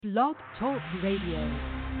Blog Talk Radio.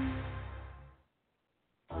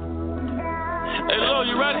 Hey, Lil,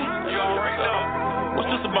 you ready? You already know. What's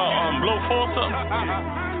this about? Blow 4 or something?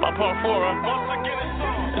 About part 4, right? Once again, it's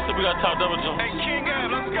on. This is we got top double jump. Hey, King Ab,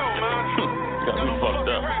 let's go, man. Got me fucked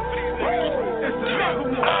up.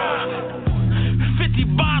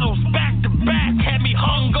 50 bottles back to back had me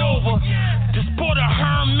hungover. Just bought a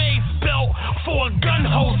Hermes belt for a gun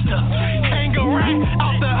holster. Hang a rack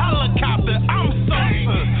out the helicopter. I'm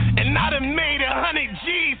sober. And I done made 100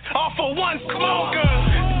 G's off of one smoker.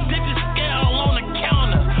 Digit scale on the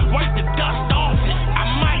counter. Wipe the dust off it. I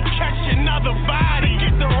might catch another body.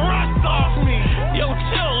 Get the rust off me. Yo,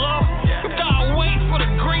 chill, love. You gotta wait for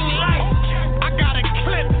the green light. I got a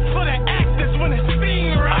clip for the actors when it's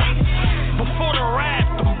seen right. Before the rap,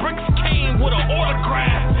 the bricks came with an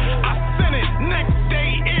autograph. I sent it next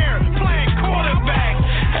day air, playing quarterback.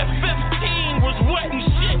 At 15 was wet and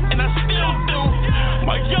shit, and I still do.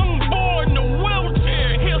 My young boy in the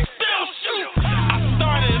wheelchair, he'll still shoot. I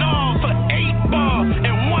started off for 8 ball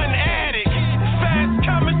and 1 addict. Fast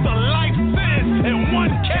coming to life sentence and 1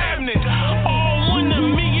 cabinet. All one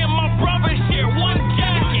of me and my brother share 1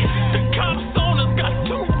 jacket. The cops on us got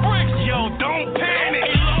 2 bricks. Yo, don't panic.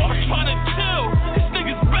 Hey, Lord, I'm trying to chill. This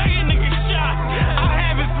nigga's begging to get shot. I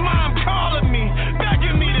have his mom calling me,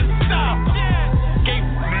 begging me to stop. Gave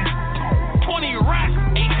 20 racks,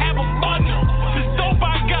 ain't have a bundle. This dope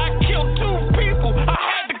I got killed 2 people. I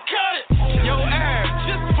had to cut it. Yo, Ab,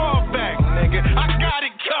 just fall back, nigga. I got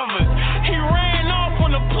it covered. He ran off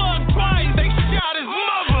on the plug twice. They shot his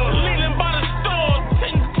mother. Leaning by the store,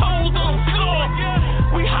 10 toes on the floor.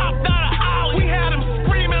 We hopped out of alley. We had him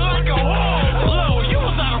screaming like a horse. Low, you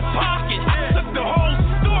was out of pocket. I took the whole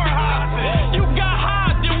store hostage. You got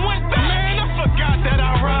high, then went back. Man, I forgot that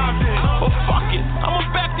I robbed it. Well, fuck it. I'ma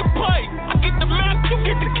back to play. I get the map, you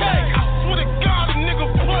get the cake. I swear to God, a nigga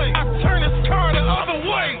play. I turn his car the other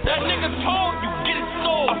way. That nigga told you, get it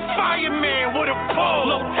sold. A fireman with a pole.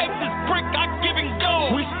 Low Texas brick, I give and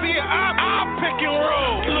go. We see it, I'll pick and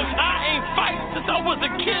roll. Look, I ain't fight since I was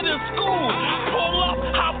a kid in school. Pull up,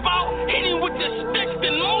 hop out, hit him with the sticks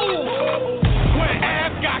and move. When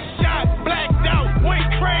Ab got shot, blacked out, went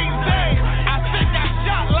crazy. I think I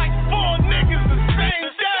shot like 4 niggas the same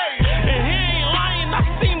day. And he ain't lying, I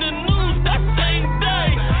seen the news that same day.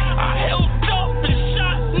 I held up and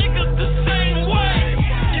shot niggas the same way.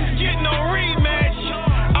 You get no rematch,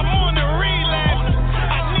 I'm on the relapse.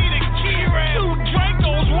 I need a key rat, 2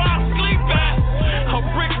 Dracos while I sleep at. A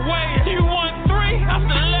brick way, you want 3? That's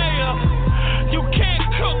the layup. You can't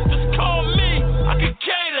cook, just call me, I can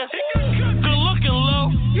cater. Good looking, low,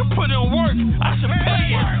 you put in work, I should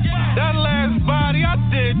pay it. That last body, I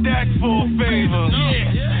did that for a favor.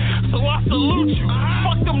 Yeah, so I salute you.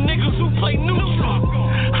 Fuck them niggas who play neutral.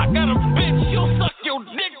 I got a bitch, she'll suck your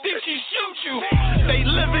dick, then she shoot you. They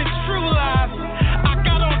living true lives. I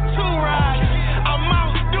got on 2 rides. I'm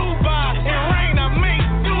out Dubai. In rain, I make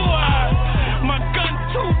do-eyes. My gun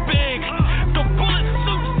too big. The bullet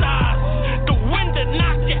suit size. The wind that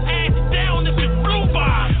knock your ass down if it blue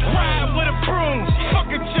by. Ride with a broom. Fuck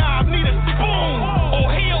a job, need a spoon. Or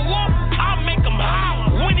he'll walk, I'll make him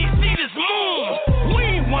holler when he see this moon. We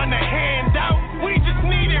ain't want a handout, we just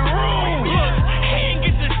needed room. Look, he ain't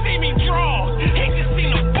get to see me draw, he just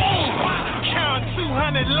seen a boom. Count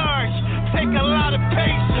 200 large, take a lot of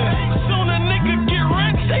patience. Soon a nigga get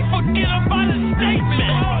rich, they forget about his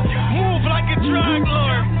statement. Move like a drug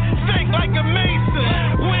lord, think like a mason.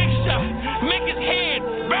 Wig shot, make his head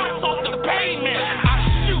bounce off the pavement. I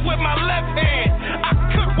shoot with my left hand, I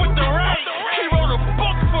cook with the right. He wrote a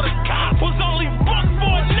book for the cops, was only booked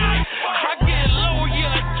for a night. I get low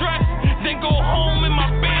your address, then go home in my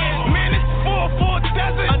bed. Man, it's 4-4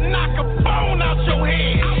 desert, I knock a bone out your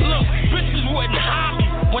head. Look, bitches wouldn't hide me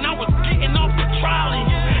when I was getting off the trolley.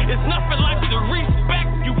 It's nothing like the respect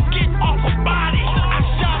you get off a body. I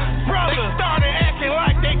shot his brother, they started acting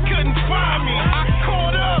like they couldn't find me. I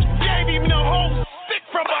caught up, gave him the whole stick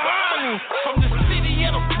from behind me. From the city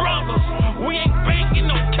of the brothers, we ain't banking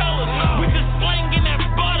no colors. We just slanging that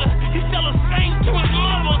butter. He sell a same to his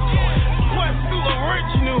mother. Sweatsuit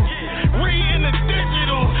original, re in the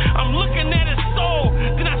digital. I'm looking at his soul,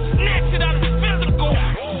 then I snatch it out of his physical.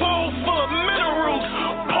 Bowl full of minerals,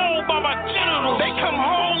 pulled by my genitals. They come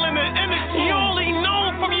whole in the energy. You only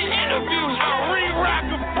know from your interviews. I re-rock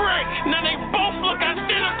a brick, now they both look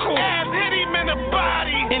identical. Ab hit him in the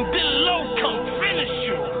body, and then low come finish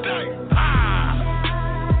you.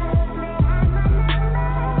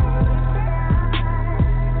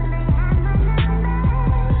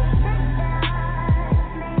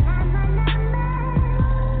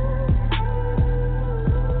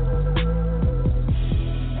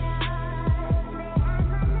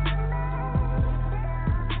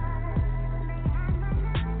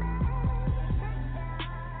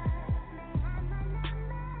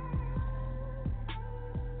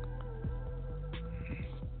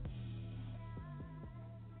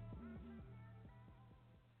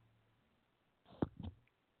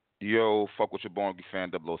 Yo, fuck with your born fan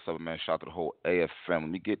 007, man. Shout out to the whole AFM. Let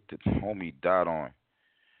me get the homie Dot on.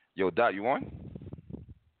 Yo, Dot, you on?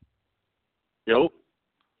 Yo.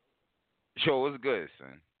 Yo, what's good,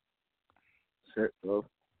 son? Shit, bro.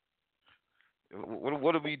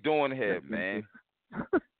 What are we doing here, man?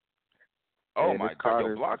 Oh my God,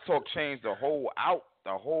 yo, Block Talk changed the whole.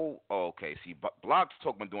 Oh, okay, see, Block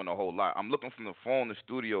Talk been doing a whole lot. I'm looking from the phone, the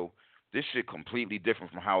studio. This shit completely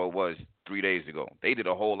different from how it was 3 days ago. They did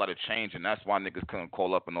a whole lot of change, and that's why niggas couldn't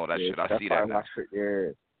call up and all that shit. I see that now. Yeah,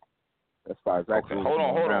 that's why exactly. Okay, hold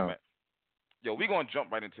on, man. Yo, we gonna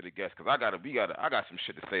jump right into the guest because I got some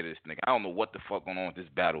shit to say to this nigga. I don't know what the fuck going on with this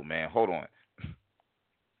battle, man. Hold on.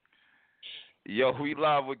 Yo, we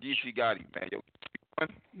live with Geechi Gotti, man. Yo,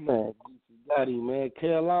 man, Geechi Gotti, man.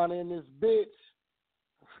 Carolina in this bitch.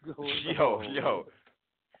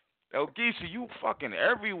 Yo, Geechi, you fucking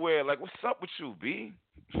everywhere. Like, what's up with you, B?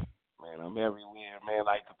 Man, I'm everywhere, man.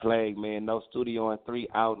 Like the plague, man. No Studio and 3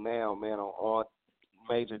 out now, man, on all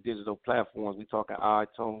major digital platforms. We talking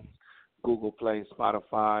iTunes, Google Play,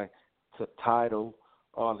 Spotify, to Tidal,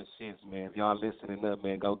 all the shits, man. If y'all listening up,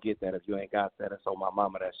 man, go get that. If you ain't got that, that's on my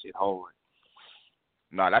mama. That shit holding.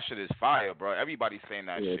 Nah, that shit is fire, bro. Everybody's saying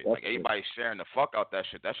that shit. Like, shit. everybody's sharing the fuck out that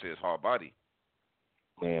shit. That shit is hard body.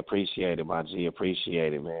 Man, appreciate it, my G.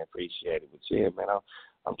 Appreciate it, man. Appreciate it. But yeah, man,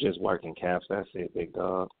 I'm just working, Caps. That's it, big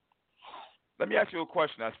dog. Let me ask you a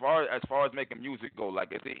question. As far as making music go,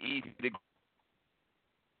 like, is it easy to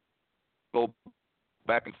go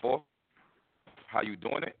back and forth? How you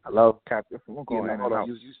doing it? Hello, Captain. I'm going in and out.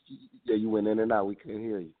 You went in and out. We couldn't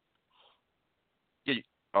hear you. Yeah.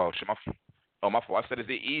 Oh shit, my fault. I said, is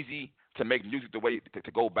it easy to make music the way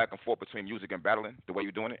to go back and forth between music and battling the way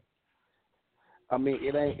you're doing it? I mean,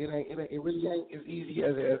 it really ain't as easy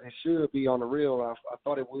as it should be on the real. I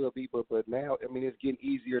thought it would be, but now, I mean, it's getting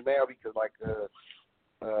easier now because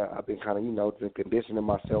I've been kind of, just conditioning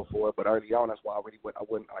myself for it. But early on, that's why I've been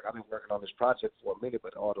working on this project for a minute,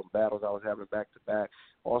 but all them battles I was having back to back,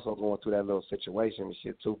 also going through that little situation and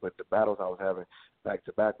shit too. But the battles I was having back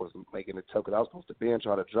to back was making it tough because I was supposed to be and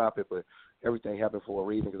try to drop it, but everything happened for a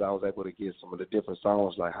reason because I was able to get some of the different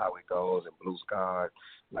songs like How It Goes and Blue Sky.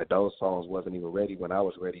 Like those songs wasn't even ready when I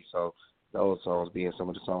was ready, so those songs being some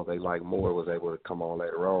of the songs they like more was able to come on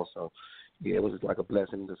later on. So yeah, it was just like a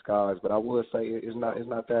blessing in disguise. But I would say it's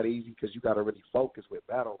not that easy because you got to really focus with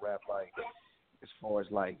battle rap, like as far as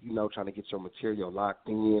like trying to get your material locked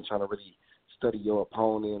in, trying to really study your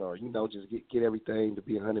opponent, or just get everything to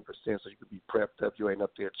be 100% so you could be prepped up. You ain't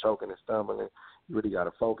up there choking and stumbling. You really got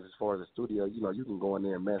to focus as far as the studio. You can go in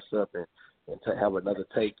there and mess up and have another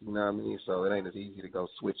take. You know what I mean? So it ain't as easy to go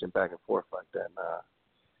switching back and forth like that. Nah.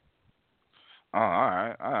 Oh,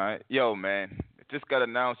 all right. Yo, man, just got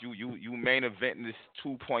announced. You main eventing this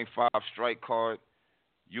 2.5 strike card.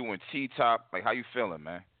 You and T-Top. Like, how you feeling,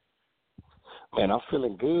 man? Man, I'm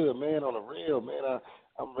feeling good, man. On the real, man.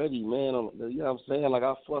 I'm ready, man. You know what I'm saying? Like,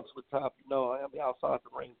 I fucks with Top. I be outside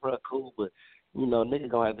the ring, bro, cool, but nigga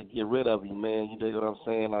gonna have to get rid of him, man. You know what I'm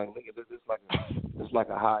saying? Like, nigga, it's like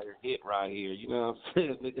a higher hit right here. You know what I'm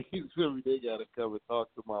saying? Nigga, you feel me? They gotta come and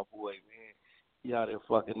talk to my boy, man. He out there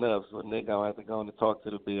fucking up, so nigga gonna have to go and talk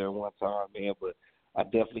to the bear one time, man. But I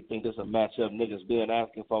definitely think this is a matchup niggas been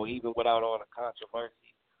asking for, even without all the controversy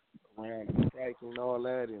around the strike and all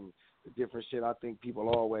that and the different shit. I think people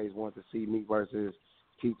always want to see me versus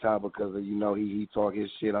T-Top because of, he talk his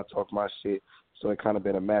shit, I talk my shit. So it kind of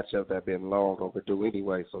been a matchup that been long overdue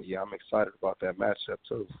anyway. So, yeah, I'm excited about that matchup,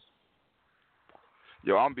 too.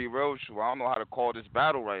 Yo, I'm be real with you. I don't know how to call this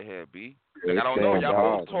battle right here, B. Like, Yeah, I don't know.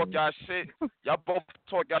 Y'all both talk y'all shit. Y'all both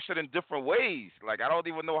talk y'all shit in different ways. Like, I don't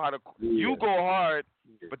even know how to. Yeah. You go hard,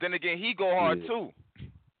 but then again, he go hard too.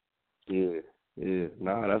 Yeah.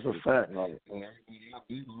 Nah, that's a fact. And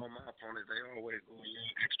even my opponents, they always go a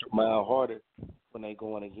little extra mile harder when they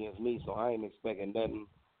going against me. So I ain't expecting nothing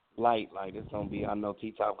light. Like, it's gonna be. I know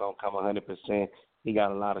T-Top gonna come 100%. He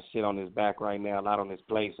got a lot of shit on his back right now, a lot on his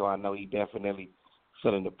plate. So I know he definitely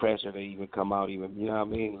feeling the pressure to even come out even, a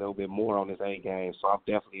little bit more on his A game. So I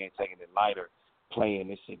definitely ain't taking it lighter, playing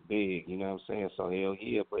this shit big, you know what I'm saying? So hell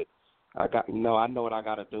yeah, but I got, I know what I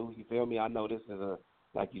got to do, you feel me? I know this is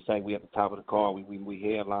like you say, we at the top of the card, we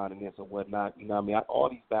headlining this or whatnot, you know what I mean? All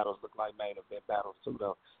these battles look like main event battles too,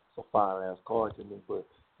 though, so fire-ass cards to me, but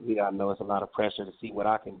I know it's a lot of pressure to see what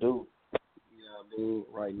I can do. You know what I mean,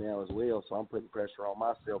 right now as well. So I'm putting pressure on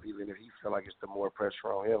myself, even if he feel like it's the more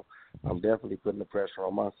pressure on him. I'm definitely putting the pressure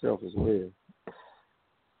on myself as well.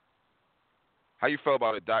 How you feel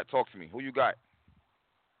about it, Doc? Talk to me. Who you got?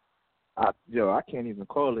 I can't even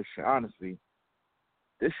call this shit, honestly.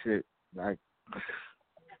 This shit, like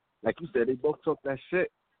you said, they both talk that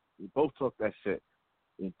shit. We both talk that shit.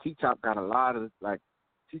 And T-Top got a lot of, like,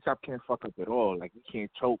 T-Top can't fuck up at all. Like, he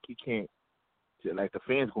can't choke. He can't, like, the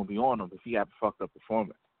fans going to be on him if he have a fucked up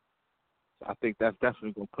performance. So I think that's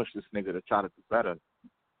definitely going to push this nigga to try to do better.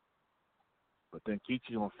 But then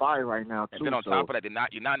Geechi on fire right now, too. And then on top of that, you're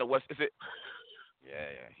not in the West. Is it?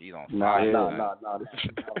 Yeah, he's on fire. Yo,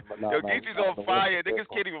 Geechi's on fire. Niggas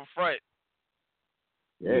can't even front.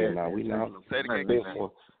 Yeah, we not. Say it again.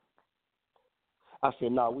 I said,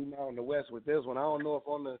 we not on the West with this one. I don't know if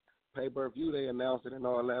on the pay-per-view they announced it and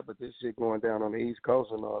all that, but this shit going down on the East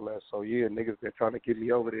Coast and all that. So, yeah, niggas been trying to get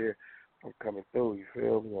me over there. I'm coming through, you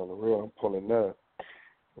feel me? On the real, I'm pulling up.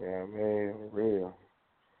 Yeah, man, on the real.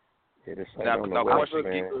 Yeah, this ain't on the West,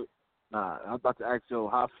 man. I'm about to ask you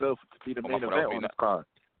how I feel to be the main event on this card.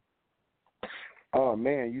 Oh,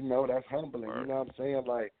 man, you know, that's humbling. You know what I'm saying?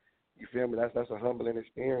 Like, you feel me? That's a humbling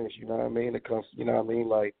experience, you know what I mean? It comes, you know what I mean?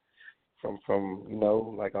 Like, from you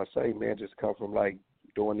know, like I say, man, just come from, like,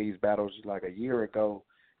 doing these battles like a year ago,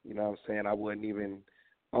 you know what I'm saying? I wasn't even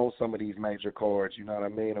on some of these major cards, you know what I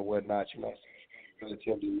mean, or whatnot, you know what I'm saying?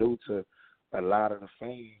 Relatively new to a lot of the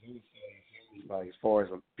fans, like, as far as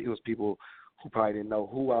it was people who probably didn't know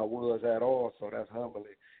who I was at all, so that's humbling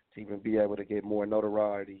to even be able to get more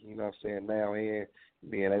notoriety, you know what I'm saying, now, and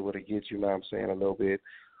being able to get, you know what I'm saying, a little bit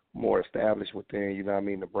more established within, you know what I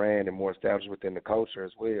mean, the brand, and more established within the culture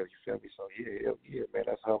as well, you feel me? So, yeah, man,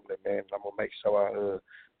 that's humbling, man. I'm going to make sure I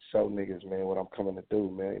show niggas, man, what I'm coming to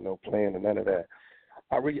do, man, ain't no plan or none of that.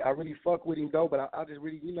 I really fuck with him, though, but I just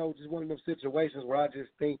really, you know, just one of them situations where I just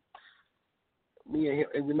think me and him,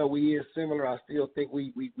 even though we is similar, I still think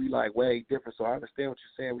we like way different. So I understand what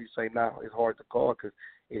you're saying when you say, it's hard to call because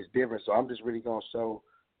it's different. So I'm just really going to show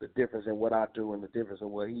the difference in what I do and the difference in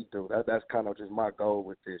what he do. That's kind of just my goal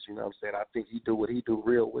with this. You know what I'm saying? I think he do what he do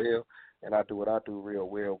real well, and I do what I do real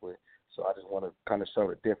well. But so I just want to kind of show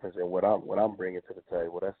the difference in what I'm bringing to the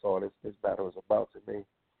table. That's all this battle is about to me.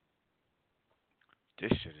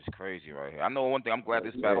 This shit is crazy right here. I know one thing. I'm glad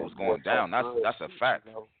this battle was going down. That's a fact.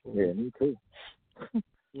 Yeah, me too.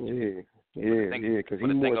 Yeah, because he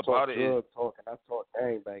more talk drug talk, and I talk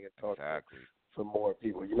gang banging talk. Exactly. For more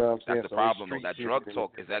people, you know what I'm saying? That's the problem, though. That drug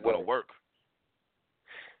talk, is that going to work?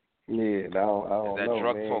 Yeah, no, I don't know, Is that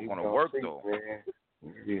drug man. talk going to work, see, though?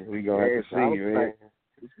 Man. Yeah, we going to have to see, man.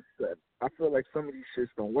 I feel like some of these shits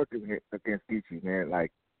don't work against Geechi, man.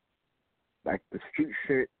 Like the street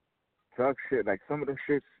shit, drug shit, like some of them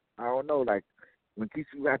shits, I don't know, like when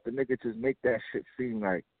Geechi rap, the nigga just make that shit seem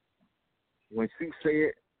like, when she say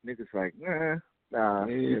it, niggas like, nah,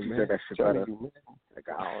 Geechi said that shit better. Like,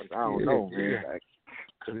 I don't know, man. Like,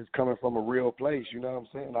 because it's coming from a real place, you know what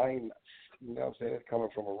I'm saying? You know what I'm saying? It's coming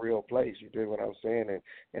from a real place, you dig what I'm saying?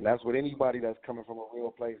 And that's what anybody that's coming from a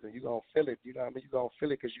real place, and you're going to feel it, you know what I mean? You're going to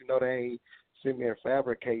feel it because you know they ain't sitting there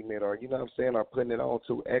fabricating it or, you know what I'm saying, or putting it on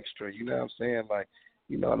too extra, you know what I'm saying? Like,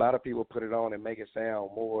 you know, a lot of people put it on and make it sound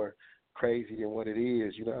more crazy than what it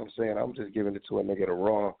is, you know what I'm saying? I'm just giving it to a nigga the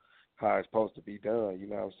raw, how it's supposed to be done, you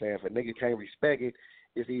know what I'm saying? If a nigga can't respect it,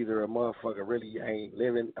 it's either a motherfucker really ain't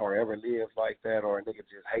living or ever lived like that, or a nigga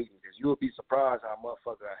just hating. Because you would be surprised how a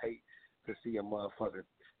motherfucker hate to see a motherfucker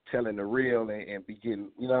telling the real and be getting,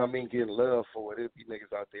 you know what I mean, getting love for it. It'd be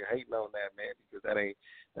niggas out there hating on that, man, because that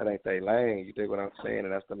ain't their lane. You dig what I'm saying?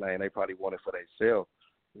 And that's the lane they probably want it for themselves.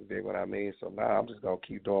 You dig what I mean? So now I'm just gonna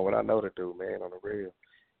keep doing what I know to do, man, on the real.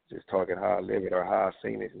 Just talking how I live it or how I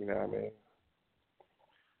seen it. You know what I mean?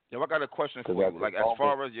 Yo, I got a question for you. Like, as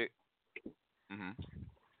far as you.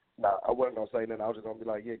 Nah, I wasn't gonna say nothing. I was just gonna be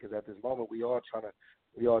like, yeah, because at this moment we all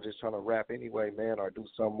just trying to rap anyway, man, or do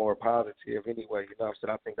something more positive anyway. You know what I'm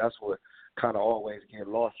saying? I think that's what kind of always get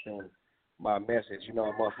lost in my message. You know,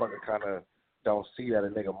 a motherfucker kind of don't see that a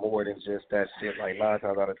nigga more than just that shit. Like 9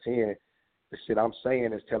 times out of 10, the shit I'm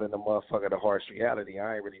saying is telling the motherfucker the harsh reality.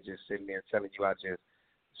 I ain't really just sitting there telling you I just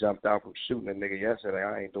jumped out from shooting a nigga yesterday.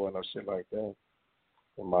 I ain't doing no shit like that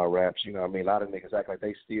in my raps. You know what I mean? A lot of niggas act like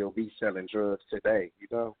they still be selling drugs today, you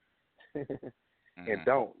know? And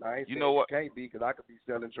don't. I ain't saying you can't be, because I could be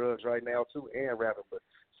selling drugs right now too and rapping, but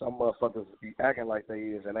some motherfuckers be acting like they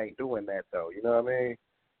is and ain't doing that though. You know what I mean?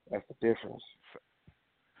 That's the difference.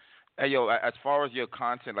 Hey yo, as far as your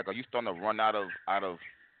content, like, are you starting to run out of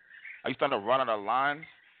lines,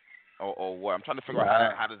 or what? I'm trying to figure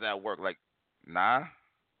out how does that work. Like, nah.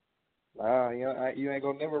 Nah, you ain't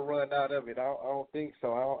gonna never run out of it. I don't think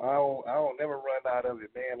so. I don't never run out of it,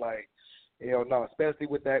 man. Like, hell no, especially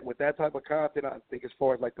with that type of content. I think as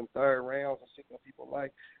far as like them third rounds and shit that people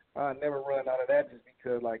like, I never run out of that just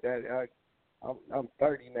because like that. I'm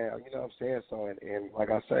 30 now, you know what I'm saying? So and like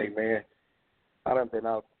I say, man, I done been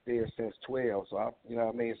out there since 12, so you know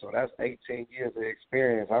what I mean. So that's 18 years of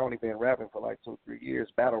experience. I only been rapping for like 2-3 years,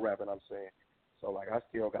 battle rapping. I'm saying. So like I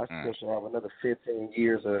still should have another 15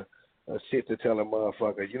 years of shit to tell a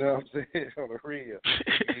motherfucker. You know what I'm saying? On the real,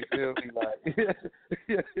 you feel me? Like,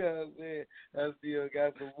 you know what I'm saying? I still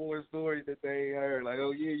got some more stories that they ain't heard. Like,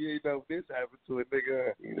 oh yeah, you know this happened to a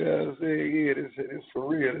nigga. You know what I'm saying? Yeah, this for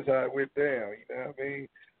real. This how it went down. You know what I mean?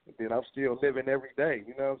 And then I'm still living every day.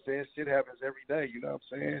 You know what I'm saying? Shit happens every day. You know what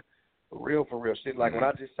I'm saying? For real shit. Like when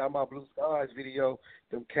I just shot my Blue Skies video,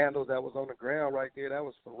 them candles that was on the ground right there, that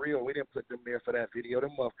was for real. We didn't put them there for that video.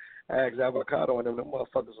 Them Ags Avocado and them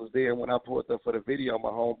motherfuckers was there when I pulled up for the video. My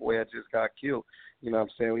homeboy had just got killed. You know what I'm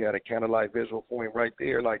saying? We had a candlelight visual for him right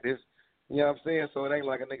there like this. You know what I'm saying? So it ain't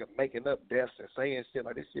like a nigga making up deaths and saying shit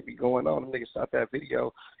like this shit be going on. Them niggas shot that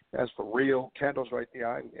video. That's for real. Candles right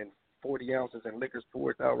there. And 40 ounces and liquors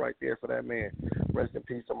poured out right there for that man. Rest in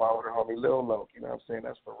peace to my older homie Lil Loke. You know what I'm saying?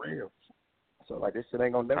 That's for real. So, like, this shit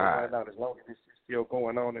ain't going to never run out as long as this shit's still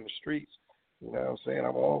going on in the streets. You know what I'm saying?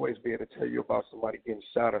 I'm always be able to tell you about somebody getting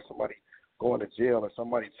shot or somebody going to jail or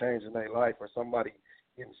somebody changing their life or somebody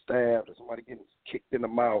getting stabbed or somebody getting kicked in the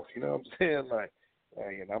mouth. You know what I'm saying? Like,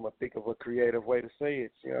 hey, and I'm going to think of a creative way to say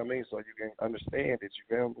it. You know what I mean? So you can understand it.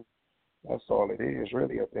 You feel me? That's all it is,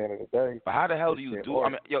 really, at the end of the day. But how the hell do you do? I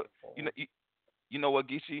mean, yo, you know what,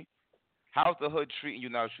 Geechi? How's the hood treating you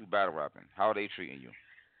now that you battle rapping? How are they treating you?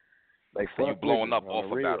 They fuck you blowing up off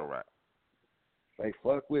of battle rap. They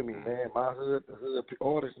fuck with me, man. My hood, the hood,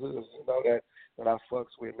 all this hoods, you know that I fucks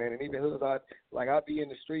with, man. And even hoods, I be in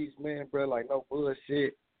the streets, man, bro, like no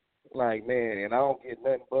bullshit, like man, and I don't get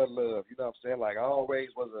nothing but love. You know what I'm saying? Like I always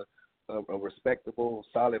was a respectable,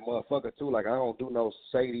 solid motherfucker too. Like I don't do no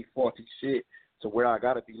shady, faulty shit to where I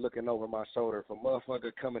gotta be looking over my shoulder. If a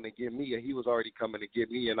motherfucker coming to get me, he was already coming to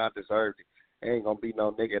get me, and I deserved it. Ain't gonna be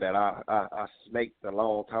no nigga that I snaked a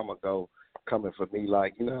long time ago coming for me.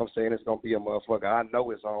 Like, you know what I'm saying? It's gonna be a motherfucker I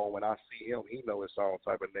know it's on when I see him. He know it's on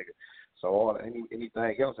type of nigga. So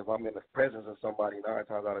anything else, if I'm in the presence of somebody, 9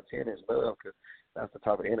 times out of 10 is love, because that's the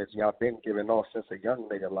type of energy I've been giving off since a young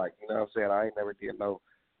nigga. Like, you know what I'm saying? I ain't never did no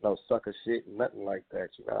sucker shit, nothing like that.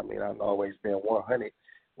 You know what I mean? I've always been 100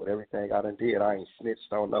 with everything I done did. I ain't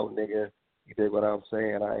snitched on no nigga. You dig what I'm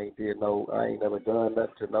saying? I ain't never done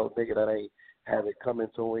nothing to no nigga that ain't have it coming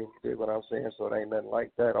to him. You dig what I'm saying? So it ain't nothing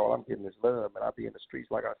like that. All I'm getting is love, and I be in the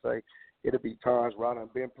streets, like I say. It'll be times where I done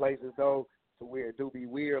been places, though, to where it do be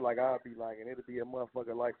weird, like I'll be like, and it'll be a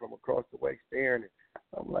motherfucker like from across the way staring, and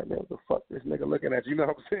I'm like, man, what the fuck this nigga looking at? You know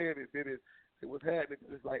what I'm saying? It was happening.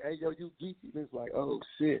 It's like, hey, yo, you geeky. And it's like, oh,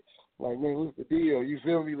 shit. Like, man, what's the deal? You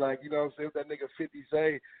feel me? Like, you know what I'm saying? If that nigga 50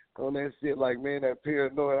 say on that shit, like, man, that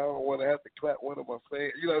paranoid, I don't want to have to clap one of my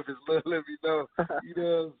fans. You know, just let me know. You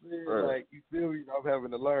know what I'm saying? Right. Like, you feel me? I'm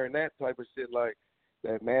having to learn that type of shit like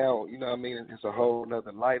that now. You know what I mean? It's a whole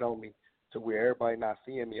nother light on me to where everybody not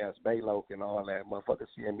seeing me as Bayloke and all that. Motherfuckers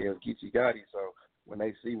seeing me as Geechi Gotti. So when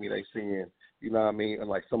they see me, they seeing, you know what I mean, and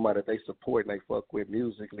like somebody that they support and they fuck with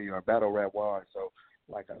musically or battle rap wise. So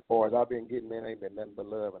like as far as I've been getting, man, ain't been nothing but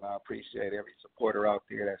love, and I appreciate every supporter out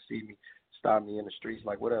there that see me, stop me in the streets,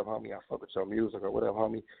 like whatever, homie, I fuck with your music, or whatever,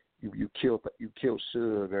 homie, you killed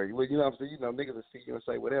Suge, or you know what I'm saying, you know, niggas will see you and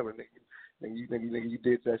say whatever, nigga, you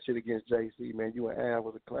did that shit against JC, man, you and Av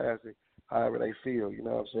was a classic. However they feel, you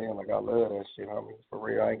know what I'm saying? Like, I love that shit, homie. For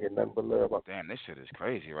real, I ain't getting nothing but love. Damn, this shit is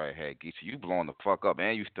crazy right here, Geechi. You blowing the fuck up,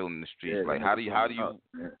 and you still in the streets. Yeah, like, how do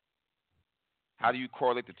you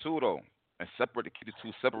correlate the two though, and keep the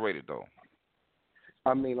two separated though?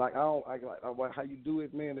 I mean, like, how you do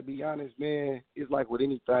it, man. To be honest, man, it's like with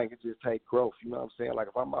anything, it just take growth. You know what I'm saying? Like,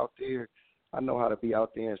 if I'm out there, I know how to be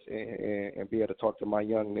out there and be able to talk to my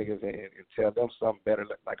young niggas and tell them something better.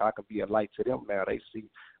 Like I can be a light to them now. They see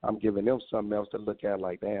I'm giving them something else to look at.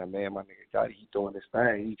 Like, damn, man, my nigga Gotti, he doing this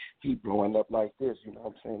thing. He blowing up like this. You know what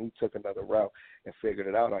I'm saying? He took another route and figured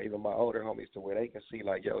it out. Or even my older homies to where they can see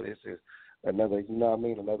like, yo, this is another, you know what I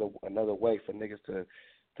mean? Another way for niggas to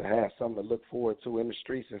have something to look forward to in the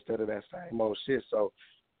streets instead of that same old shit. So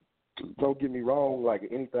don't get me wrong, like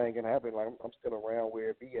anything can happen. Like I'm still around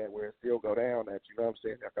where it be at, where it still go down at, you know what I'm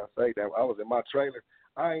saying? Like I say that I was in my trailer.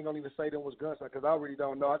 I ain't gonna even say them was gunshots because I really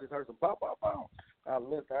don't know. I just heard some pop, pop, pop. I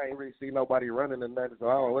looked, I ain't really see nobody running or nothing, so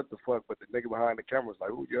I don't know what the fuck. But the nigga behind the camera was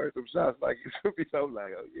like, "Ooh, you heard some shots?" Like you should be so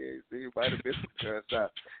like, "Oh yeah, see, it might have been some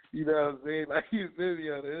gunshots." You know what I'm saying? Like you feel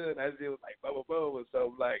me on the hood. That shit was like boom, boom, or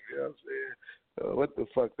something like, you know what I'm saying? What the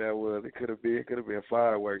fuck that was? It could have been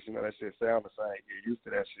fireworks. You know that shit sound the same. Get used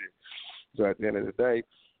to that shit. So at the end of the day,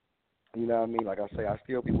 you know what I mean? Like I say, I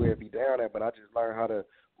still be where it be down at, but I just learned how to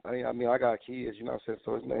I mean, I got kids, you know what I'm saying?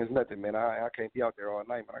 So it's nothing, man. I can't be out there all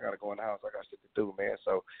night, man. I got to go in the house. I got shit to do, man.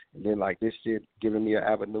 So, and then, like, this shit giving me an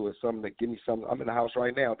avenue or something to give me something. I'm in the house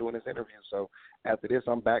right now doing this interview. So, after this,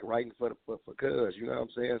 I'm back writing for cuz, you know what I'm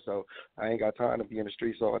saying? So, I ain't got time to be in the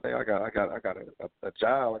streets all day. I got a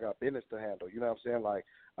job. I got business to handle, you know what I'm saying? Like,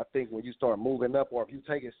 I think when you start moving up or if you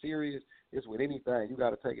take it serious, it's with anything. You got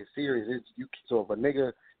to take it serious. So, if a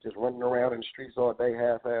nigga just running around in the streets all day,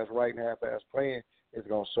 half-ass writing, half-ass playing, it's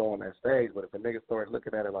gonna show on that stage. But if a nigga start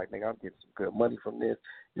looking at it like, nigga, I'm getting some good money from this,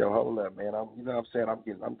 yo, hold up, man. You know what I'm saying?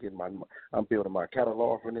 I'm building my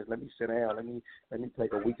catalog from this. Let me sit down. Let me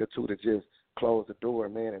take a week or two to just close the door,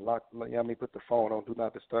 man, and lock. You know what I mean? Put the phone on, do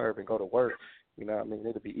not disturb, and go to work. You know what I mean?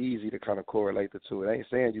 It'll be easy to kind of correlate the two. It ain't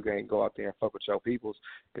saying you can't go out there and fuck with your peoples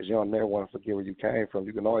because you don't never want to forget where you came from.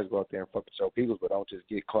 You can always go out there and fuck with your peoples, but don't just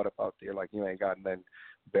get caught up out there like you ain't got nothing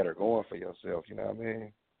better going for yourself. You know what I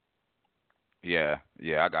mean? Yeah,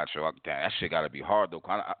 I got you. Damn, that shit gotta be hard though,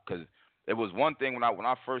 cause it was one thing when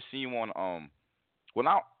I first seen you on when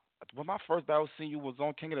my first battle seen you was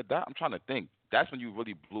on King of the Dot. I'm trying to think. That's when you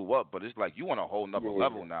really blew up, but it's like you on a whole nother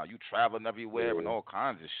level now. You traveling everywhere and all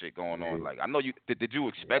kinds of shit going on. Like I know you did you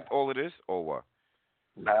expect all of this or what?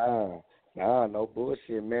 Nah, no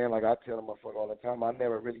bullshit, man. Like I tell them motherfucker all the time, I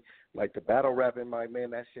never really like the battle rapping. My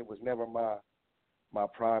man, that shit was never my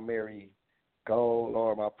primary goal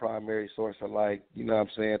or my primary source of, like, you know what I'm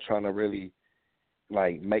saying, trying to really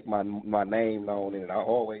like make my name known. And I've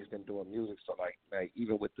always been doing music, so like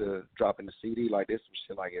even with the dropping the CD, like there's some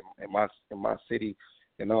shit like in my city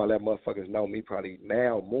and all that, motherfuckers know me probably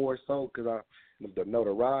now more so because the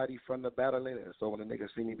notoriety from the battling. And so when the niggas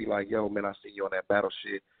see me, be like, yo, man, I see you on that battle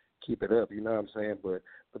shit, keep it up, you know what I'm saying? But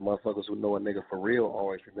the motherfuckers who know a nigga for real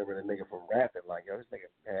always remember the nigga from rapping. Like, yo, this nigga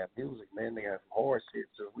had music, man. Nigga had some hard shit,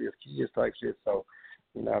 so we have kids type shit. So,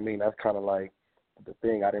 you know what I mean? That's kind of like the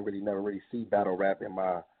thing. I didn't never really see battle rap in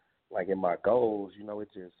my goals. You know,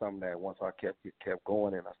 it's just something that once I kept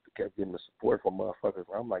going and I kept getting the support from motherfuckers,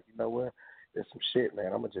 I'm like, you know what? There's some shit,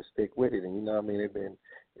 man. I'm gonna just stick with it. And you know what I mean? It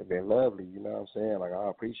been lovely. You know what I'm saying? Like I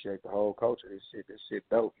appreciate the whole culture. This shit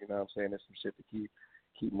dope. You know what I'm saying? There's some shit to keep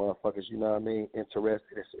motherfuckers, you know what I mean,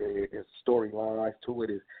 interested. It's storylines to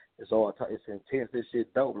it. It's it's intense. This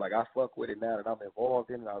shit dope. Like I fuck with it now that I'm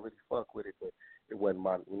involved in it. I really fuck with it, but it wasn't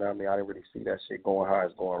my, you know what I mean. I didn't really see that shit going how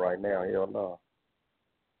it's going right now. Hell no.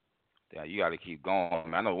 Yeah, you got to keep going.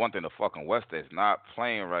 Man. I know one thing: the fucking West is not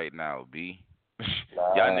playing right now, B.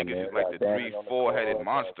 Y'all niggas man, is like the 3-4-headed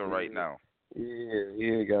monster right now.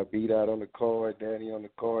 Yeah, got beat out on the card. Danny on the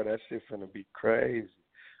card. That shit finna be crazy.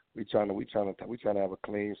 We trying to have a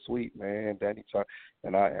clean sweep, man. Danny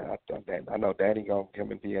and I know Danny gonna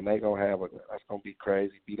come and DNA gonna have that's gonna be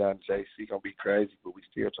crazy. Beat out JC gonna be crazy, but we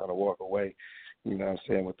still trying to walk away. You know what I'm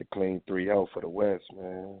saying, with the clean 3-0 for the West,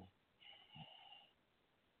 man.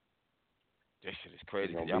 This shit is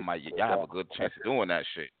crazy. Y'all have a good chance of doing that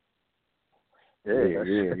shit.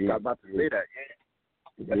 Yeah. I'm about to say that.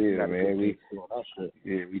 Yeah, man. We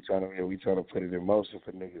trying to put it in motion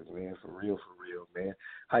for niggas, man. For real, man.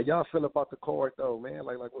 How y'all feel about the card though, man?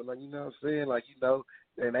 Like you know what I'm saying? Like, you know,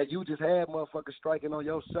 and that you just had motherfuckers striking on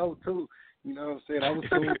your show too. You know what I'm saying? I was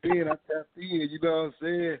tuned in, I tapped in, you know what I'm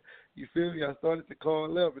saying? You feel me? I started to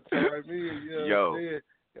call up and chime in, you know what I'm saying?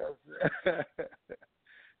 You know what I'm saying?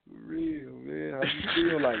 Real, man. How you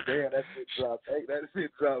feel? Like, damn, that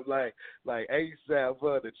shit dropped like ASAP,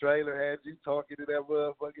 but the trailer had you talking to that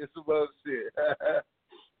motherfucker some other shit.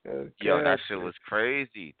 Okay. Yo, that shit was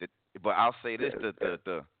crazy. But I'll say this: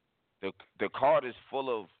 the card is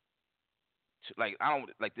full of, like,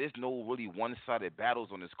 there's no really one-sided battles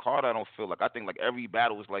on this card. I don't feel like. I think like every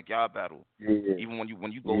battle is like y'all battle. Yeah. Even when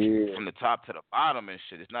you go from the top to the bottom and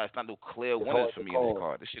shit, it's not no clear winners for me in this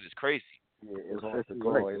card. This shit is crazy. Yeah, it's hard to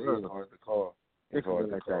call. It is hard to call. It's hard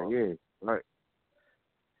to call. Yeah, right.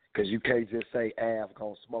 Because you can't just say Av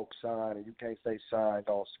gonna smoke Shine, and you can't say Shine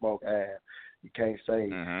gonna smoke Av. You can't say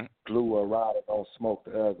Glue or Ryder gonna smoke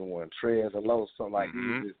the other one. Trez or Low, something like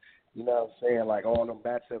these. You know what I'm saying? Like all them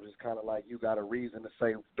matchups is kind of like you got a reason to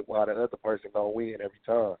say why the other person gonna win every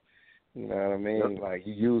time. You know what I mean? Yep. Like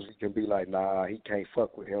you usually can be like, nah, he can't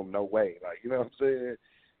fuck with him, no way. Like, you know what I'm saying?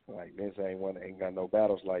 Like, Vince ain't got no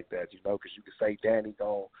battles like that, you know, because you can say Danny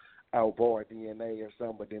gonna outbar DNA or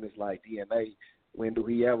something, but then it's like DNA, when do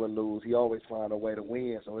he ever lose? He always find a way to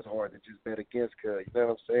win, so it's hard to just bet against Cuz, you know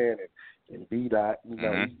what I'm saying? And B-Dot, you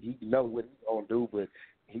know, he knows what he's gonna do, but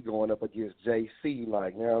he going up against JC,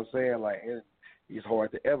 like, you know what I'm saying? Like, it's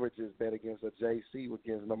hard to ever just bet against a JC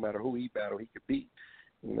against no matter who he battle, he could beat.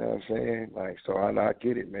 You know what I'm saying? Like, so I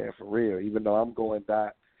get it, man, for real. Even though I'm going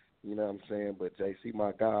Dot, You know what I'm saying? But JC,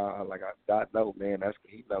 my guy, I know, man.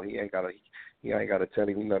 He ain't gotta tell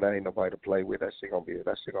him. That ain't nobody to play with. That shit gonna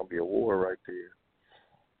be a war right there.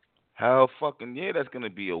 Hell fucking yeah, that's gonna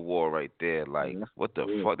be a war right there. Like, what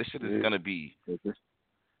the fuck? This shit is gonna be.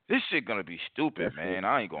 This shit gonna be stupid, man.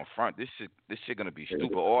 I ain't gonna front. This shit gonna be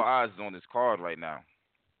stupid. All eyes is on this card right now.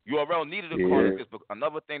 URL needed a card because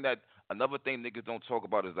another thing niggas don't talk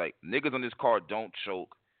about is like niggas on this card don't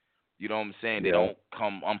choke. You know what I'm saying? They don't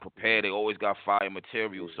come unprepared. They always got fire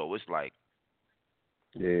material. So it's like,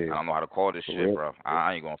 I don't know how to call this shit, bro.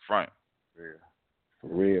 I ain't gonna front. For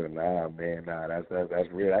real, nah, man,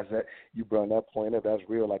 that's real. You brought that point up. That's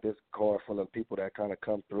real. Like this card full of people that kind of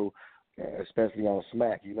come through, especially on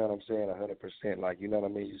Smack. You know what I'm saying? 100%. Like, you know what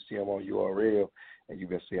I mean? You see them on URL, and you've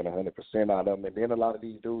been seeing 100% out of them. And then a lot of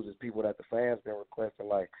these dudes is people that the fans been requesting.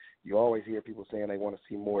 Like, you always hear people saying they want to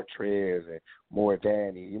see more Trez and more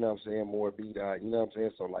Danny. You know what I'm saying? More B-Dot. You know what I'm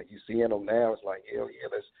saying? So like, you seeing them now, it's like, hell yeah,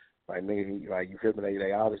 let's like nigga, like you feel me?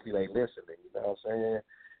 They obviously they listening. You know what I'm saying?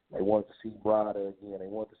 They want to see Brada again. They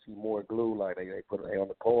want to see more glue. Like they put it on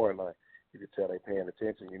the card. Like you can tell they paying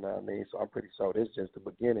attention. You know what I mean? So I'm pretty sure this is just the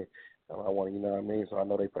beginning. I want to, you know what I mean? So I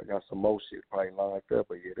know they got some more shit probably lined up.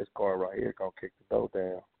 But yeah, this card right here gonna kick the door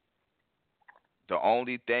down. The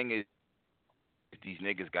only thing is, these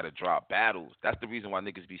niggas got to drop battles. That's the reason why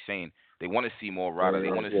niggas be saying they want to see more Rada. They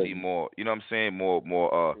want to see more, you know what I'm saying, more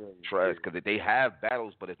Trez. Because they have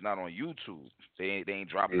battles, but it's not on YouTube. They ain't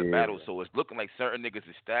dropping the battles. So it's looking like certain niggas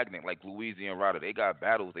is stagnant, like Louisiana and Rada. They got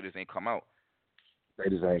battles. They just ain't come out. They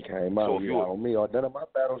just ain't came out. So if on me, or none of my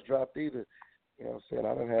battles dropped either. You know what I'm saying?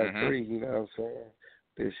 I done had 3, you know what I'm saying?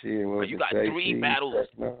 This year was you got 3 battles.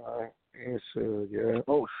 Yeah.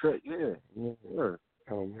 Oh, shit, yeah.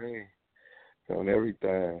 Oh, man. On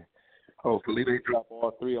everything. Hopefully they drop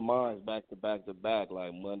all 3 of mine back to back,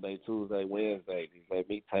 like Monday, Tuesday, Wednesday. Just let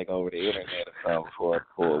me take over the internet or something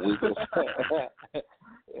for a week or so.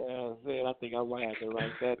 You know what I'm saying? I think I might have to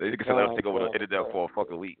write that. They can let us take over the internet for a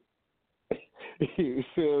fucking week. You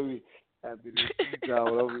feel me? After this season,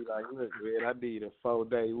 I'll be like, look, man, I need a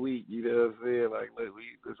 4-day week. You know what I'm saying? Like, look,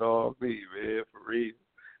 it's all me, man, for real.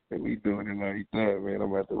 And we doing it like that, man. I'm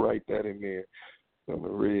going to have to write that in there. On the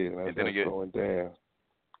red, and then going down.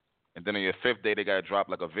 And then on your 5th day, they got to drop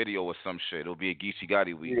like a video or some shit. It'll be a geechi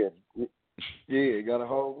gotti week. Yeah, got a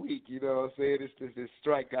whole week. You know what I'm saying? This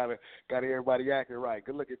strike got everybody acting right.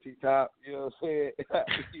 Good look at T-Top. You know what I'm saying?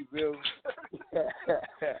 You feel me?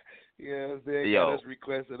 You know what I'm saying? Got us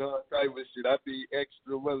requesting all type of shit. I need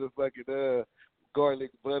extra motherfucking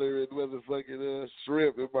garlic butter and motherfucking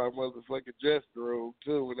shrimp in my motherfucking dressing room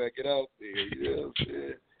too when I get out there. You know what I'm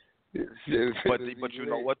saying? But you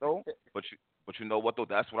know what though? But you know what though?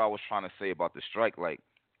 That's what I was trying to say about the strike. Like,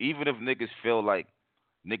 even if niggas feel like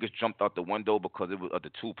niggas jumped out the window because it was the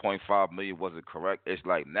 2.5 million wasn't correct, it's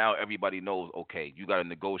like now everybody knows. Okay, you got to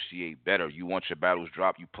negotiate better. You want your battles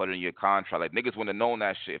dropped. You put it in your contract. Like niggas wouldn't have known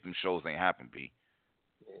that shit if them shows ain't happened, B.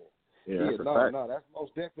 No, that's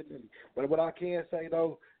most definitely. But what I can say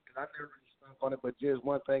though, because I never really stuck on it, but just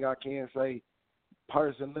one thing I can say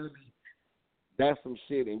personally. That's some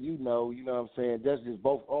shit, and you know what I'm saying? That's just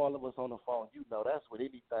both, all of us on the phone, that's with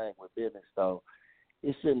anything with business, though.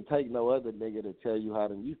 It shouldn't take no other nigga to tell you how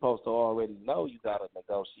to, you supposed to already know you got to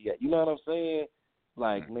negotiate. You know what I'm saying?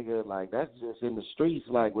 Like, nigga, like, that's just in the streets,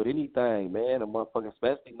 like, with anything, man. A motherfucking,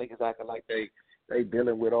 especially niggas acting like they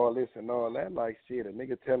dealing with all this and all that, like, shit. A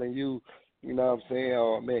nigga telling you, you know what I'm saying?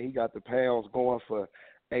 Oh, man, he got the pounds going for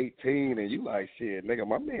 18, and you like, shit, nigga,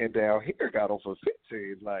 my man down here got them for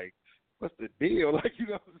 15, like, what's the deal? Like, you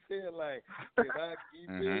know what I'm saying? Like, can I keep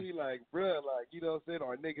me? Like, bruh, like, you know what I'm saying?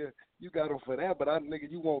 Or, nigga, you got them for that, but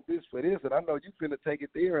nigga, you want this for this, and I know you finna take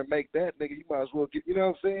it there and make that, nigga, you might as well get, you know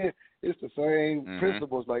what I'm saying? It's the same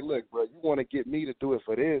principles. Like, look, bro, you want to get me to do it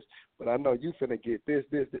for this, but I know you finna get this.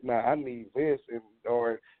 Now, I need this,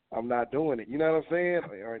 or I'm not doing it. You know what I'm saying?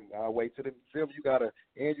 Or I'll wait till the film. You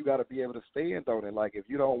gotta be able to stand on it. Like, if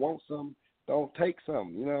you don't want something, don't take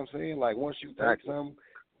something. You know what I'm saying? Like, once you take something,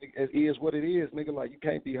 it is what it is, nigga. Like, you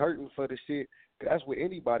can't be hurting for the shit. That's with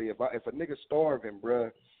anybody. If a nigga starving, bruh,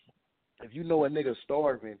 if you know a nigga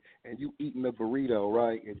starving and you eating a burrito,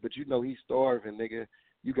 right, but you know he's starving, nigga,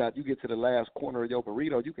 you get to the last corner of your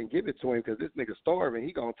burrito, you can give it to him because this nigga starving.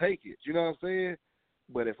 He gonna take it. You know what I'm saying?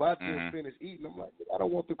 But if I just finish eating, I'm like, I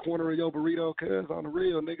don't want the corner of your burrito because on the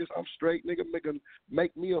real, niggas, I'm straight, nigga.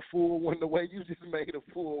 Make me a full one the way you just made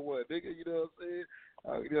a full one, nigga. You know what I'm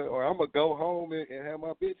saying? Or I'm going to go home and have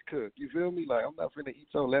my bitch cook. You feel me? Like, I'm not finna eat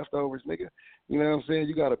some leftovers, nigga. You know what I'm saying?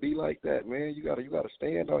 You got to be like that, man. You gotta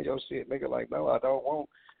stand on your shit, nigga. Like, no, I don't want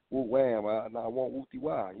woo wham, I want wooty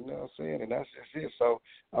wah, you know what I'm saying? And that's just it. So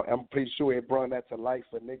I'm pretty sure it brought that to life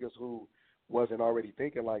for niggas who wasn't already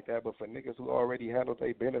thinking like that, but for niggas who already handled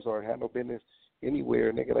their business or had no business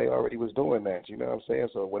anywhere, nigga, they already was doing that, you know what I'm saying?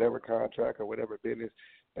 So whatever contract or whatever business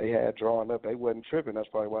they had drawn up, they wasn't tripping. That's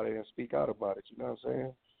probably why they didn't speak out about it, you know what I'm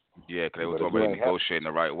saying? Yeah, because they was already negotiating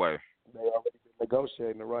the right way. They already been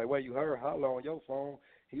negotiating the right way. You heard Holla on your phone.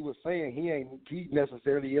 He was saying he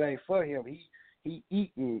necessarily, it ain't for him. He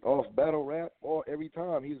eating off battle rap or every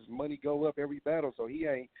time. His money go up every battle, so he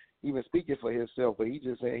ain't even speaking for himself, but he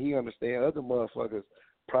just saying he understand other motherfuckers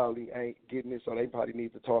probably ain't getting it, so they probably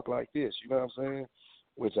need to talk like this. You know what I'm saying?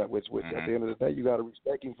 Which at the end of the day, you got to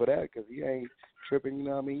respect him for that because he ain't tripping. You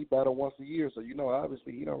know what I mean? He battle once a year, so you know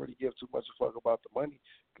obviously he don't really give too much a fuck about the money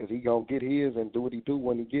because he gonna get his and do what he do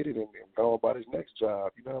when he get it and go about his next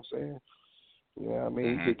job. You know what I'm saying? You know what I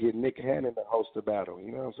mean? He could get Nick Hannon to host the battle.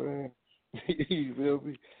 You know what I'm saying? You feel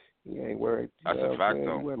me? He ain't worried. That's a fact,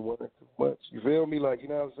 though. He wasn't worried too much. You feel me? Like, you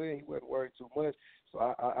know what I'm saying? He wasn't worried too much. So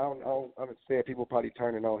I don't understand people probably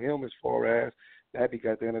turning on him as far as that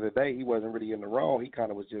because at the end of the day, he wasn't really in the wrong. He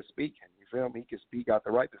kind of was just speaking. You feel me? He could speak out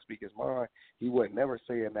the right to speak his mind. He wasn't never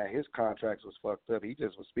saying that his contracts was fucked up. He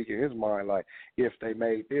just was speaking his mind like, if they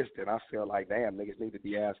made this, then I feel like, damn, niggas need to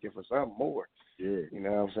be asking for something more. Yeah. You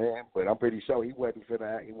know what I'm saying? But I'm pretty sure he wasn't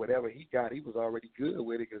finna act. Whatever he got, he was already good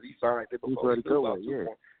with it because he signed it before he knew about it.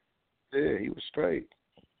 Yeah, he was straight.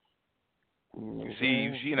 You see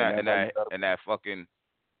in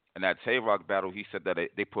that Tay-Rock battle, he said that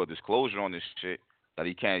they put a disclosure on this shit that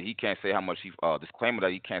he can't say how much disclaimer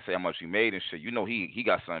that he can't say how much he made and shit. You know he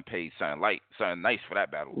got something paid, something nice for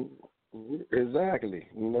that battle. Exactly.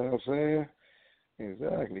 You know what I'm saying?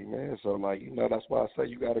 Exactly, man. So like, you know, that's why I say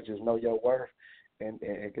you gotta just know your worth and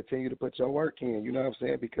continue to put your work in. You know what I'm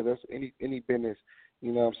saying? Because that's any business.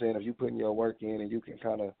 You know what I'm saying? If you putting your work in and you can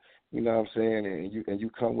kind of, you know what I'm saying, and you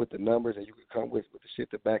come with the numbers and you can come with the shit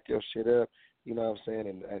to back your shit up, you know what I'm saying,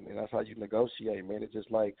 and that's how you negotiate, man. It's just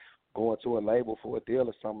like going to a label for a deal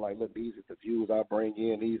or something like, look, these are the views I bring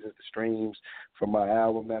in, these are the streams from my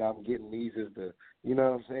album that I'm getting, these is the, you know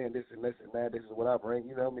what I'm saying, this and this and that, this is what I bring,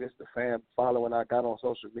 you know what I mean, this is the fan following I got on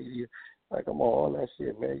social media. Like, come on, all that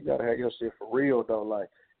shit, man. You gotta have your shit for real though, like.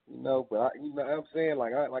 You know, but you know what I'm saying?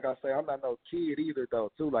 Like I say, I'm not no kid either,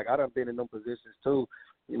 though, too. Like, I done been in them positions, too,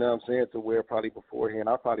 you know what I'm saying, to where probably beforehand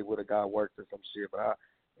I probably would have got worked or some shit, but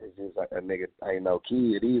it's just like a nigga, I ain't no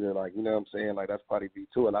kid either. Like, you know what I'm saying? Like, that's probably be,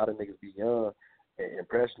 too. A lot of niggas be young and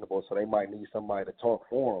impressionable, so they might need somebody to talk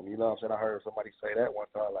for them. You know what I'm saying? I heard somebody say that one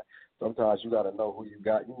time. Like, sometimes you got to know who you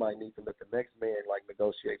got. You might need to let the next man, like,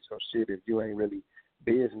 negotiate some shit if you ain't really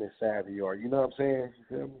business savvy or, you know what I'm saying? You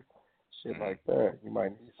feel me? Shit like that. You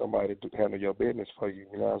might need somebody to handle your business for you,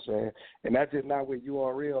 you know what I'm saying? And that's just not with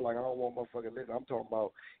URL. Like, I don't want motherfucking listen. I'm talking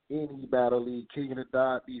about any battle league, King of the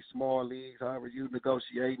Dot, these small leagues, however you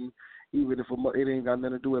negotiating, even if it ain't got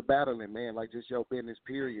nothing to do with battling, man. Like, just your business,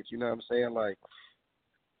 period. You know what I'm saying? Like,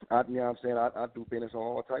 you know what I'm saying? I do business on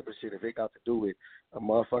all type of shit. If it got to do with a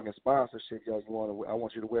motherfucking sponsorship, yo, I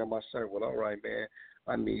want you to wear my shirt. Well, all right, man.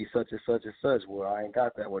 I need such and such and such. Well, I ain't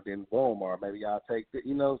got that. Well, then boom, or maybe I'll take it.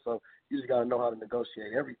 You know, so you just got to know how to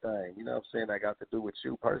negotiate everything. You know what I'm saying? That got to do with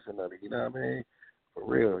you personally. You know what I mean? For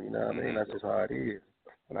real. You know what I mean? That's just how it is.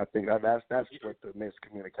 And I think that's what the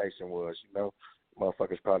miscommunication was. You know,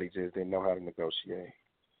 motherfuckers probably just didn't know how to negotiate.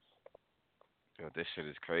 Yo, this shit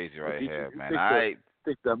is crazy right here, man. I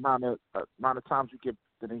think the amount of times you get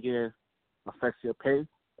in a year affects your pay.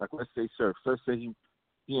 Like, let's say Surf. Surf say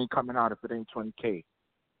he ain't coming out if it ain't 20K.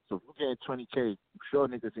 So if you're getting 20K, I'm sure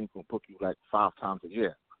niggas ain't gonna book you like 5 times a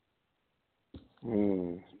year.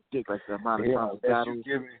 You think like the amount of times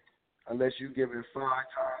unless you give it 5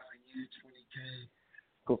 times a year, 20K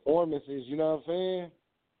performances. You know what I'm saying?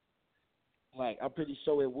 Like, I'm pretty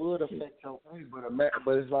sure it would affect your pay,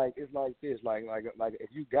 but it's like this. Like if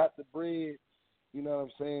you got the bread, you know what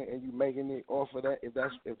I'm saying, and you making it off of that, if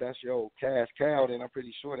that's your cash cow, then I'm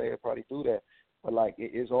pretty sure they'd probably do that. But like,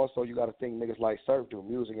 it's also, you got to think niggas like Surf do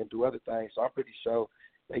music and do other things. So I'm pretty sure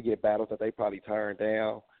they get battles that they probably turn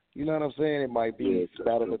down. You know what I'm saying? It might be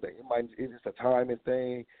battles that it's just a timing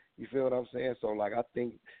thing. You feel what I'm saying? So like, I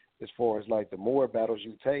think as far as like the more battles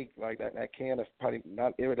you take, like that can probably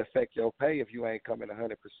not, it would affect your pay if you ain't coming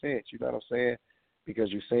 100%. You know what I'm saying?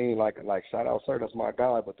 Because you seen like shout out Sir, that's my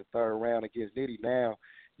guy, but the third round against Diddy, now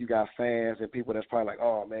you got fans and people that's probably like,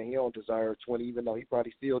 oh man, he don't deserve 20, even though he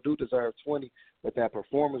probably still do deserve 20. But that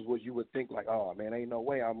performance, was you would think like, oh man, ain't no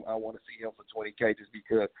way I want to see him for 20K just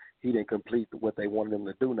because he didn't complete what they wanted him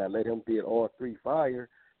to do. Now let him get all 3 fire,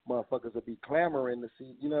 motherfuckers will be clamoring to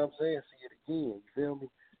see, you know what I'm saying, see it again. You feel me?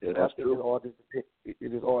 Yeah, that's true. It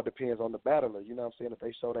just all depends on the battler. You know what I'm saying? If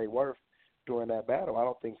they show they worth during that battle, I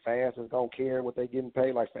don't think fans is gonna care what they getting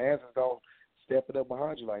paid. Like fans is gonna step it up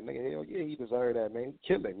behind you. Like nigga, hell yeah, he deserved that, man.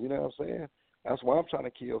 Kill him. You know what I'm saying? That's why I'm trying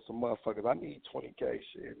to kill some motherfuckers. I need 20K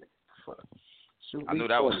shit. Shoot I knew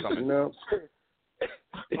that was coming. You know what I'm saying?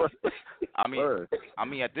 I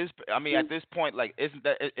mean, at this point, like, isn't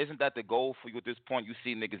that the goal for you at this point? You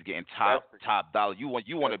see niggas getting top dollar. You want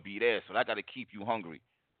to be there, so that got to keep you hungry.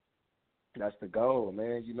 That's the goal,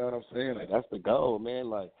 man. You know what I'm saying? Like that's the goal, man.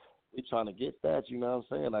 Like we trying to get that. You know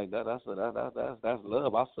what I'm saying? Like that's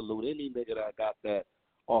love. I salute any nigga that got that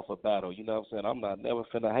off a battle. You know what I'm saying? I'm not never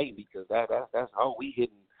finna hate because that's how we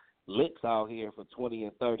hitting licks out here for 20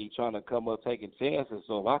 and 30 trying to come up taking chances.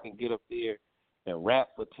 So if I can get up there and rap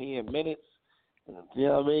for 10 minutes, you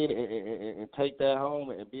know what I mean, and take that home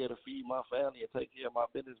and be able to feed my family and take care of my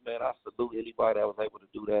business, man, I salute anybody that was able to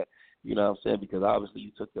do that, you know what I'm saying, because obviously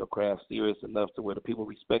you took your craft serious enough to where the people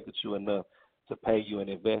respected you enough to pay you and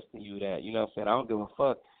invest in you that, you know what I'm saying. I don't give a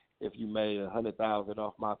fuck if you made $100,000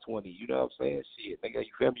 off my 20, you know what I'm saying? Shit, nigga,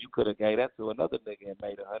 you feel me? You could have gave that to another nigga and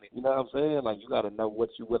made 100, you know what I'm saying? Like, you got to know what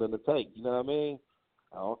you willing to take, you know what I mean?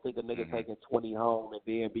 I don't think a nigga taking 20 home and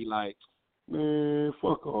then be like, man,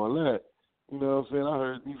 fuck all that. You know what I'm saying? I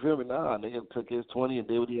heard, you feel me? Nah, nigga took his 20 and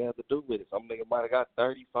did what he had to do with it. Some nigga might have got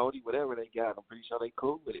 30, 40, whatever they got. I'm pretty sure they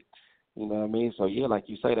cool with it. You know what I mean? So, yeah, like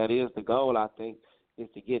you say, that is the goal, I think, is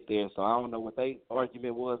to get there. So I don't know what their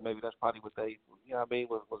argument was. Maybe that's probably what they, you know what I mean,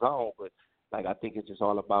 was on. But, like, I think it's just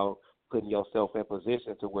all about putting yourself in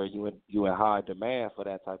position to where you in high demand for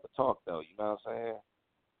that type of talk, though. You know what I'm saying?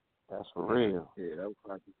 That's for real. Yeah, that was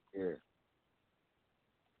probably, yeah.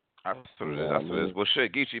 Absolutely. Well,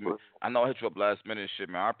 shit, Geechi, man, I know I hit you up last minute and shit,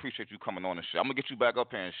 man. I appreciate you coming on and shit. I'm going to get you back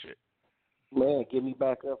up here and shit. Man, get me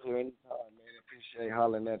back up here anytime, man. I appreciate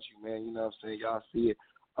hollering at you, man. You know what I'm saying? Y'all see it.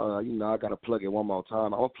 You know, I got to plug it one more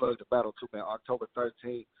time. I'll plug the battle, too, man. October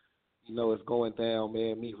 13th, you know, it's going down,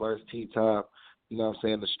 man. Me versus T-Top. You know what I'm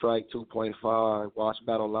saying? The Strike 2.5,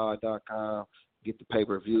 watchbattlelive.com. Get the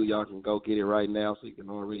pay-per-view. Y'all can go get it right now so you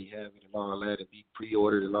can already have it and all that and be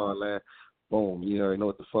pre-ordered and all that. Boom, you already know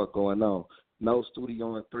what the fuck going on. No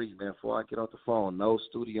Studio in 3, man. Before I get off the phone, no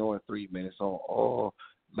Studio in 3, man. It's on all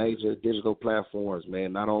major digital platforms,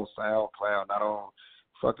 man. Not on SoundCloud, not on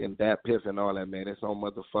fucking Dat Piff and all that, man. It's on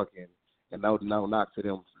motherfucking, and no knock to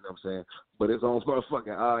them, you know what I'm saying? But it's on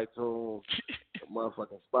motherfucking iTunes,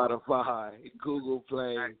 motherfucking Spotify, Google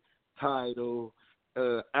Play, Tidal,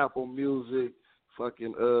 Apple Music,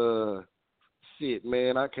 fucking, shit,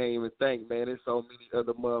 man, I can't even think, man. There's so many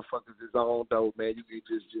other motherfuckers that's on, though, man. You can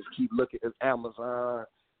just keep looking at Amazon.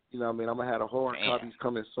 You know what I mean? I'm going to have the hard copies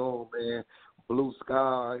coming soon, man. Blue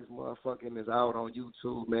Skies, motherfucking, is out on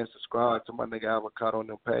YouTube, man. Subscribe to my nigga Avocado on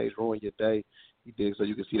them page. Ruin your day. You dig? So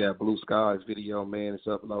you can see that Blue Skies video, man. It's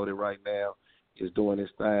uploaded right now. It's doing his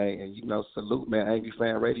thing. And, you know, salute, man. Angry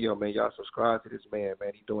Fan Radio, man. Y'all subscribe to this man,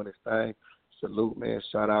 man. He doing his thing. Salute, man.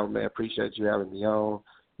 Shout out, man. Appreciate you having me on.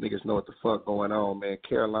 Niggas know what the fuck going on, man.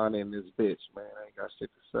 Carolina in this bitch, man. I ain't got shit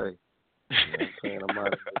to say. You know what I'm saying? I'm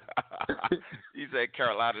out of here. You said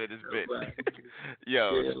Carolina in this bitch.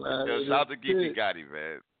 Yo, shout out to Geechi Gotti,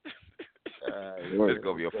 man. This is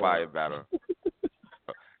going to be a fire battle.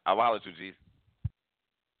 I'll holler at you, G.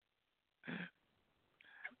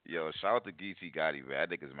 Yo, shout out to Geechi Gotti, man. That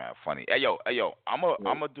nigga's mad funny. Hey, yo, I'm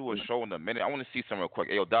gonna do a show in a minute. I want to see something real quick.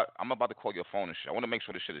 Hey, yo, Doc, I'm about to call your phone and shit. I want to make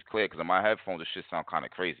sure this shit is clear because on my headphones, this shit sound kind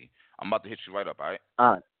of crazy. I'm about to hit you right up, all right?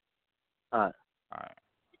 All right.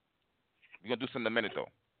 We're going to do something in a minute, though.